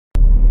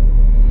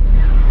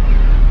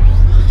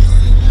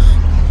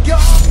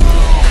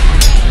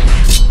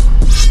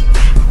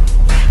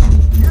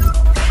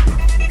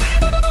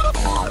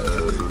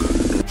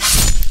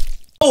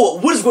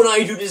on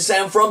YouTube? This is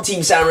Sam from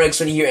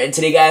TeamSamuraiX1 here, and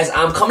today guys,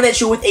 I'm coming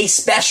at you with a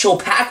special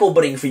pack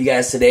opening for you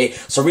guys today.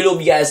 So I really hope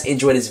you guys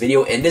enjoy this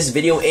video, and this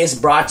video is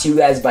brought to you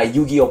guys by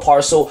Yugioh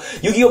Parcel.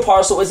 Yugioh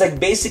Parcel is like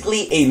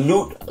basically a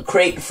loot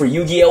crate for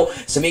Yu-Gi-Oh!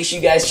 So make sure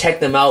you guys check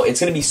them out.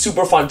 It's gonna be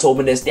super fun to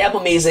open this. They have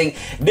amazing,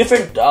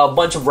 different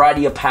bunch of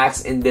variety of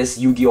packs in this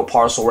Yugioh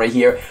Parcel right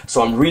here.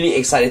 So I'm really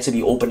excited to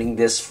be opening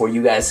this for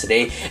you guys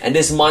today. And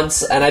this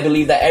month, and I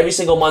believe that every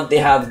single month they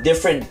have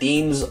different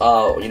themes,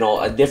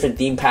 different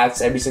theme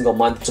packs every single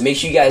month. So make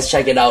sure you guys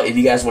check it out if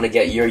you guys want to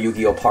get your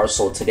Yugioh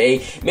Parcel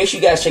today. Make sure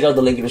you guys check out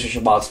the link in the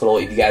description box below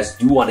if you guys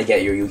do want to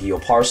get your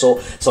Yugioh Parcel.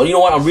 So you know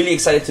what, I'm really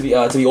excited to be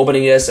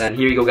opening this. And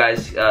here you go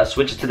guys,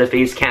 switch it to the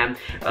face cam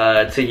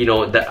to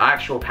the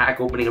actual pack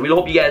opening. I really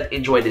hope you guys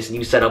enjoy this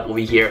new setup over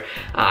here.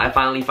 I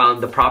finally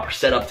found the proper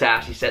setup to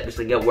actually set this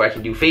thing up where I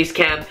can do face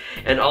cam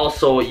and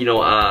also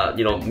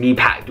me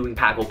doing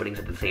pack openings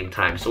at the same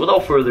time. So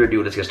without further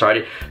ado, let's get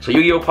started. So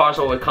Yugioh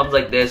Parcel, it comes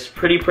like this,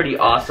 pretty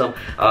awesome.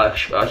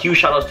 Huge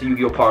shout outs to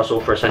Yugioh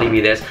Parcel for sending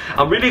me this.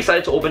 I'm really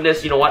excited to open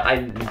this. You know what, I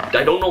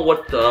don't know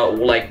what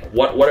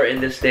what are in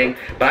this thing,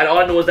 but all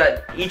I know is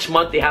that each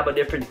month they have a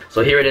different.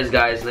 So here it is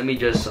guys, let me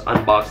just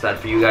unbox that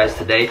for you guys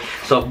today.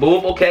 So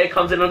boom, okay, it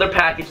comes in another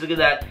package. Look at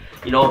that,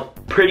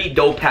 pretty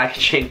dope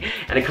packaging,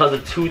 and it comes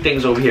with two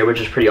things over here, which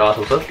is pretty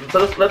awesome. So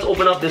let's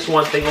open up this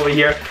one thing over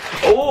here.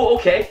 Oh,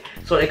 okay.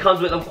 So it comes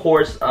with, of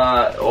course,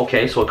 so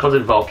it comes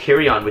with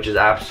Valkyrion, which is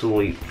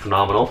absolutely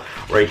phenomenal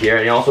right here.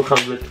 And it also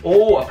comes with,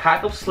 a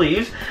pack of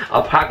sleeves,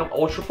 a pack of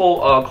Ultra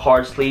Full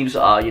card sleeves,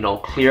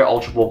 clear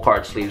Ultra Full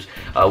card sleeves,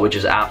 which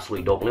is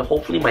absolutely dope. And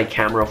hopefully my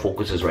camera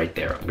focuses right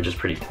there, which is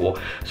pretty cool.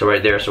 So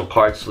right there, so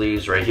card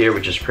sleeves right here,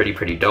 which is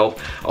pretty dope.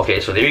 Okay,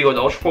 so there you go,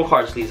 the Ultra Full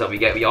card sleeves that we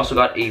get. We also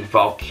got a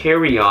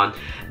Valkyrion,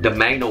 the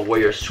Magna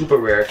Warrior, super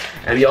rare.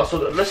 And we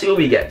also, let's see what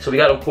we get. So we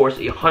got, of course,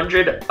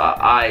 100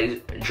 Eyes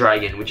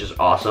Dragon, which is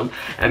awesome.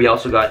 And we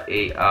also got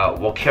a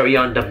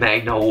Valkyrion, the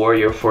Magna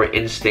Warrior for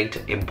Instinct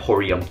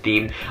Emporium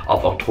theme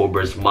of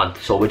October's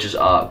month. So which is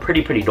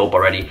pretty dope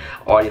already.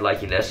 Already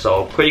liking this,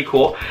 so pretty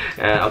cool.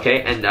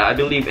 Okay, and I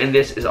believe in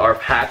this is our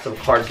packs of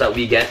cards that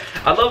we get.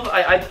 I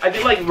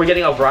feel like we're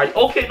getting a variety.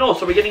 Okay, no,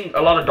 so we're getting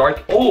a lot of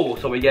dark. Oh,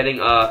 so we're getting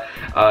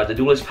the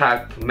Duelist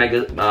Pack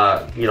Mega,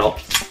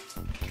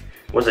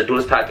 what's that,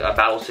 Duelist Pack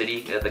Battle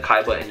City, the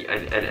Kaiba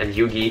and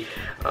Yugi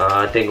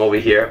thing over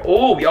here.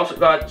 Oh, we also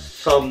got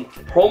some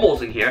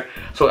promos in here.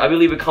 So I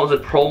believe it comes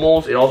with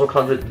promos. It also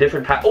comes with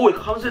different pack. Oh, it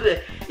comes with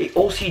a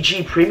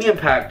OCG premium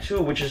pack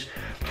too, which is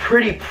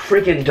pretty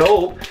freaking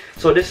dope.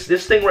 So this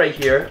thing right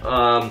here,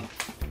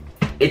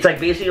 it's like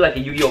basically like a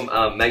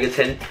Yu-Gi-Oh! Mega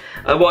Tin.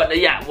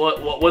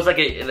 Was like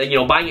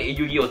buying a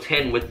Yu-Gi-Oh!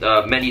 tin with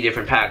many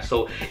different packs.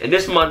 So in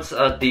this month's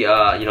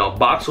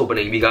box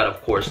opening, we got,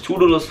 of course, 2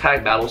 Duelist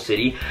Pack Battle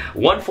City,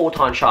 1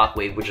 Photon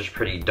Shockwave, which is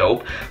pretty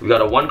dope. We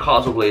got a 1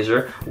 Cosmo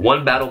Blazer,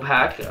 1 Battle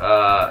Pack,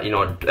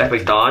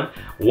 Epic Dawn,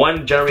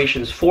 1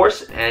 Generations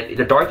Force, and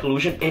the Dark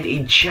Illusion, and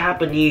a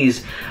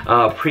Japanese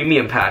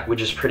premium pack,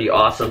 which is pretty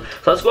awesome.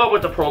 So let's go out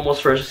with the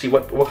promos first to see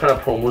what kind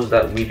of promos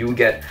that we do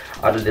get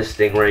out of this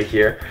thing right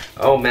here.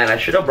 Oh man, I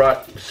should have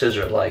brought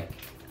scissors. Like,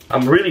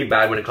 I'm really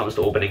bad when it comes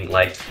to opening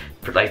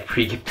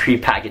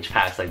pre-packaged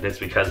packs like this,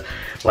 because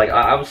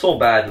I'm so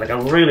bad. Like,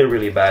 I'm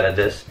really bad at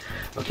this.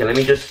 Okay, let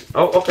me just,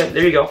 okay,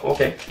 there you go.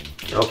 Okay,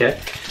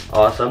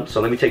 awesome.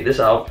 So let me take this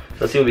out.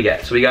 Let's see what we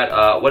get. So we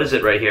got what is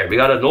it right here? We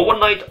got a Noble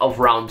Knight of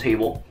Round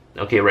Table.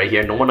 Okay, right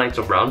here, Noble Knights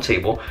of Round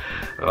Table.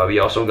 We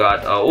also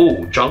got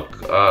Junk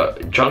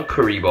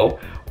Karibo,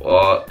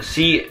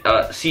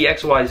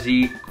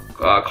 CXYZ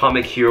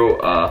Comic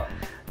Hero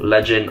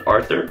Legend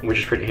Arthur, which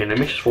is pretty. Here, let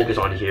me just focus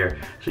on here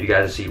so you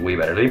guys see way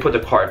better. Let me put the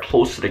card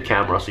close to the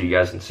camera so you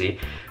guys can see.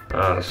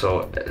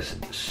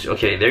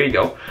 Okay, there you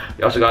go.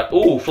 We also got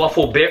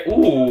Fluffle Bear.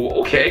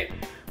 Okay,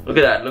 look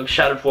at that. Look,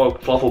 Shattered for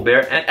Fluffle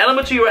Bear and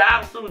Elemental Hero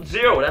Absolute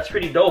Zero. That's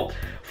pretty dope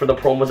for the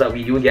promos that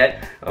we do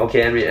get.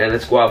 Okay, and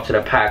let's go out to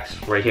the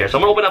packs right here. So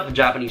I'm gonna open up the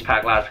Japanese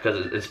pack last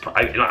because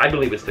I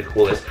believe it's the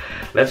coolest.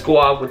 Let's go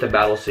out with the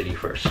Battle City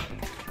first.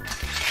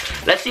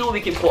 Let's see what we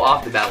can pull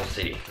off the Battle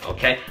City,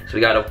 okay? So we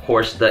got, of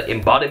course, the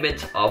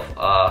embodiment of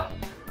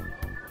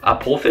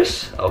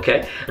Apophis,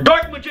 okay?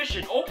 Dark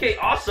Magician, okay,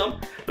 awesome.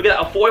 Look at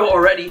that, a foil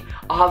already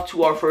off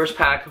to our first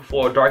pack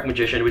for Dark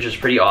Magician, which is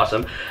pretty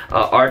awesome.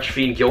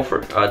 Archfiend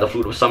Guilford, the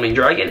Flute of Summoning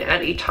Dragon,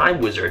 and a Time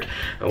Wizard.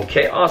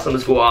 Okay, awesome.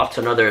 Let's go off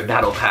to another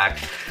battle pack,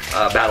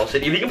 Battle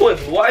City. If you can pull it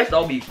Blue Eyes,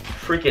 that'll be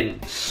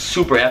freaking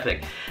super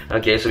epic.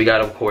 Okay, so we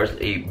got, of course,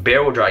 a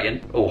Barrel Dragon.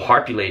 Oh,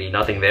 Harpy Lady,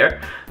 nothing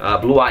there.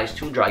 Blue Eyes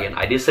Toon Dragon.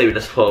 I did say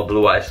this for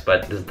Blue Eyes,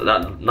 but this is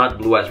not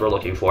Blue Eyes we're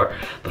looking for.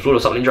 The Flute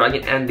of Summoning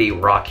Dragon and the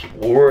Rocky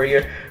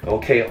Warrior.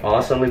 Okay,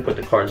 awesome. Let me put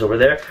the cards over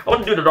there. I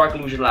want to do the Dark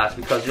Illusion last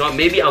because,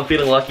 maybe I'm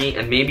feeling lucky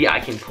and maybe I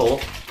can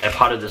pull a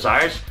Pot of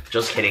Desires.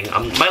 Just kidding.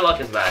 My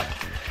luck is bad.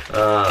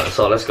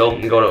 So let's go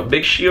to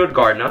Big Shield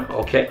Gardner.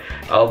 Okay,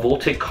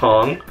 Voltic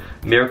Kong,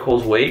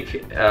 Miracle's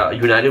Wake,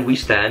 United We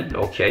Stand.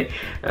 Okay,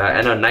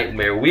 and a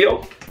Nightmare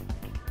Wheel.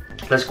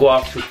 Let's go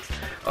off to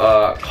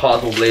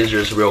Cosmo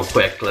Blazers real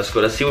quick. Let's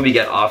see what we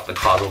get off the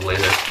Cosmo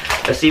Blazers.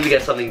 Let's see if we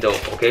get something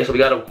dope. Okay, so we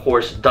got, of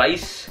course,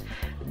 Dice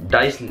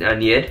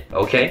Nid,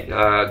 okay,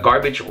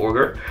 Garbage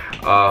Ogre,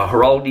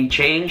 Heraldry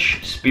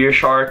Change, Spear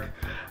Shark,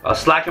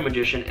 Slacker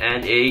Magician,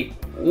 and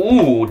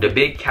the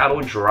Big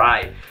Cattle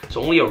Dry.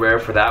 So only a rare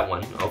for that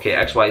one. Okay,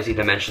 XYZ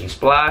Dimension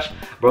Splash,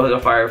 Brother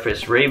of Fire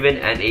Fist Raven,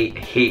 and a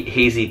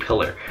Hazy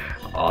Pillar.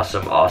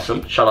 Awesome,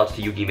 awesome. Shout outs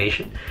to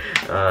Yugimation.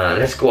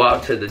 Let's go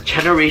out to the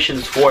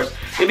Generations Force.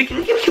 Maybe can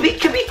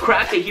we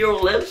crack a Hero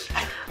Lives?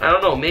 I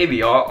don't know,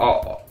 maybe.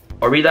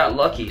 Are we that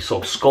lucky?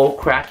 So Skull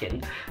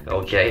Kraken.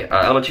 Okay,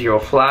 Elemental Hero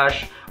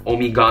Flash,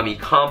 Omigami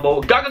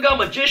Combo, Gagaga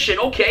Magician.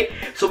 Okay,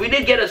 so we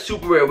did get a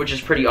super rare, which is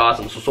pretty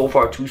awesome. So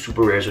far 2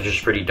 super rares, which is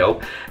pretty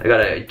dope. I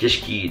got a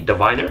Gishki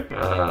Diviner.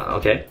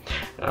 Okay,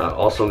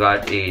 also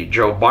got a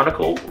Gerald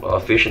Barnacle,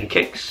 Fish and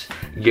Kicks,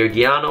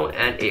 Gergiano,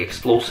 and a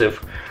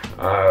Explosive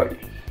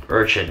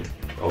Urchin.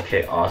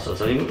 Okay, awesome.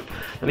 So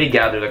let me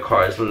gather the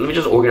cards. Let me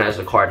just organize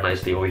the card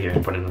nicely over here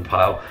and put it in the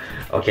pile.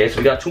 Okay, so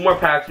we got 2 more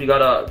packs. We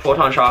got a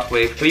Photon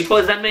Shockwave. Can we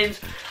play Zenmains?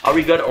 Are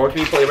we good? Or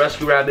can we play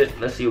Rescue Rabbit?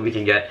 Let's see what we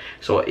can get.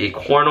 So a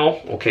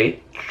Cornel. Okay,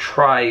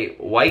 Tri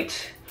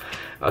White.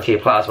 Okay,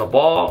 Plasma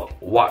Ball.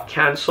 Watt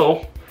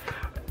Cancel.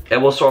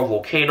 Evosaur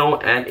Volcano,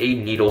 and a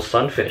Needle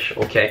Sunfish.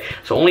 Okay,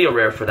 so only a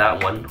rare for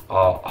that one.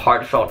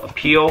 Heartfelt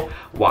Appeal,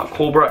 Watt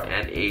Cobra,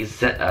 and a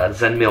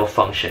Zen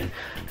Malfunction.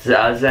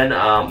 Zen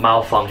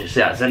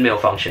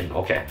Malfunction.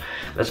 Okay,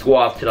 let's go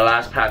off to the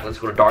last pack. Let's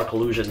go to Dark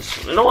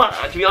Illusions. You know what?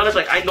 To be honest,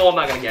 like, I know I'm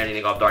not gonna get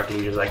anything off Dark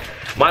Illusions. Like,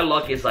 my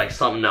luck is like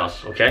something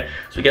else. Okay,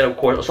 so we get, of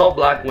course, Assault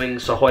Blackwing,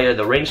 Sahoya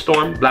the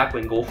Rainstorm,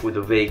 Blackwing Golf with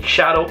a Vague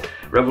Shadow,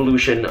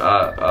 Revolution,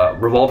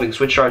 Revolving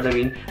Switch Shards. I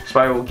mean,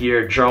 Spiral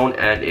Gear, Drone,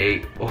 and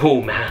a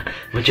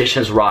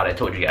Magician's Rod. I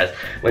told you guys,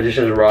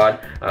 Magician's Rod.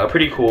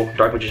 Pretty cool.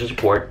 Dark Magician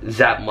Support,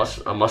 Zap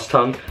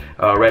Mustang,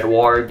 Red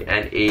Warg,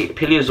 and a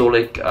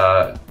Paleozoic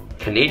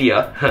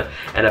Canadia,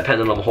 and a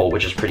Pendulum Hole,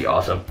 which is pretty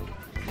awesome.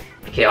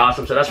 Okay,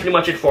 awesome. So that's pretty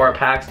much it for our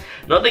packs.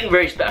 Nothing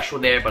very special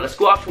there, but let's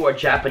go off to our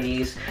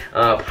Japanese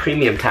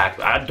premium pack.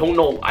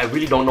 I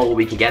really don't know what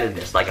we can get in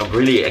this. Like, I'm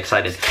really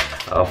excited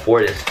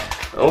for this.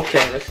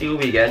 Okay, let's see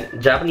what we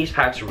get. Japanese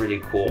packs are really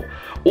cool.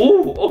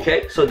 Oh,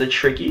 okay, so the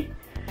Tricky.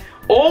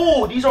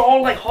 Oh, these are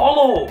all like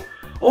hollow.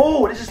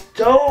 Oh, this is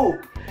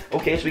dope.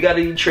 Okay, so we got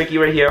a Tricky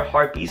right here.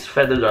 Harpies,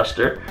 Feather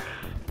Duster.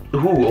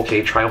 Ooh,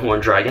 okay,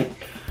 Trihorn Dragon.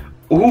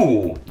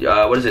 Ooh,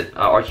 what is it?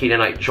 Arcade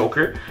Knight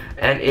Joker,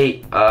 and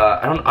a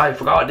I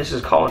forgot what this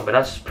is called, but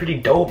that's pretty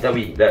dope that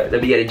we get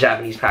a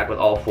Japanese pack with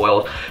all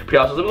foils. Pretty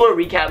awesome. So we're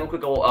gonna recap real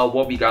quick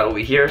what we got over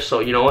here.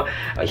 So you know,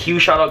 a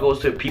huge shout out goes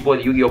to people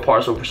at Yugioh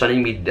Parcel for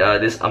sending me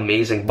this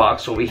amazing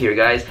box over here,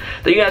 guys.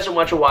 Thank you guys so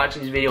much for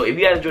watching this video. If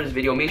you guys enjoyed this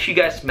video, make sure you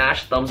guys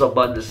smash the thumbs up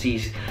button to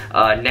see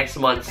next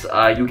month's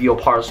Yugioh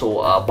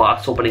Parcel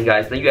box opening,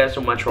 guys. Thank you guys so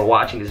much for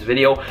watching this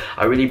video.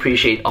 I really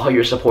appreciate all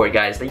your support,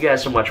 guys. Thank you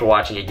guys so much for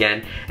watching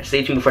again. And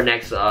stay tuned for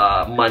next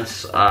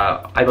month's,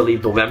 I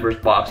believe, November's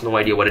box. No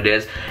idea what it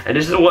is. And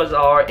this was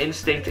our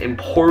Instinct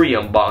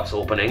Emporium box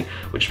opening,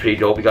 which is pretty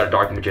dope. We got a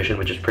Dark Magician,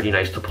 which is pretty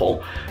nice to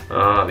pull.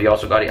 We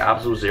also got a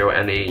Absolute Zero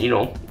and a, you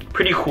know,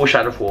 pretty cool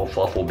Shadowful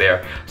Fluffle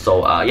Bear.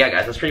 So yeah,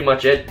 guys, that's pretty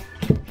much it.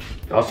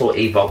 Also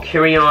a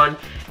Valkyrion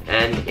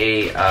and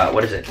a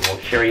what is it?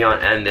 Valkyrion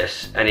and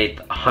this, and a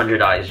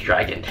 100 Eyes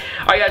Dragon.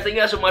 Alright, guys, thank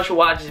you guys so much for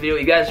watching this video.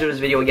 If you guys enjoyed this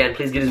video, again,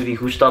 please give this video a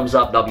huge thumbs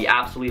up. That'll be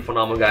absolutely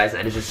phenomenal, guys.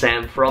 And this is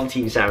Sam from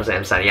Team SamuraiX.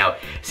 I'm signing out.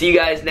 See you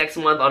guys next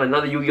month on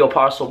another Yugioh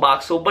Parcel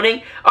box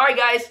opening. Alright,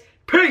 guys,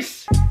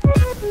 peace.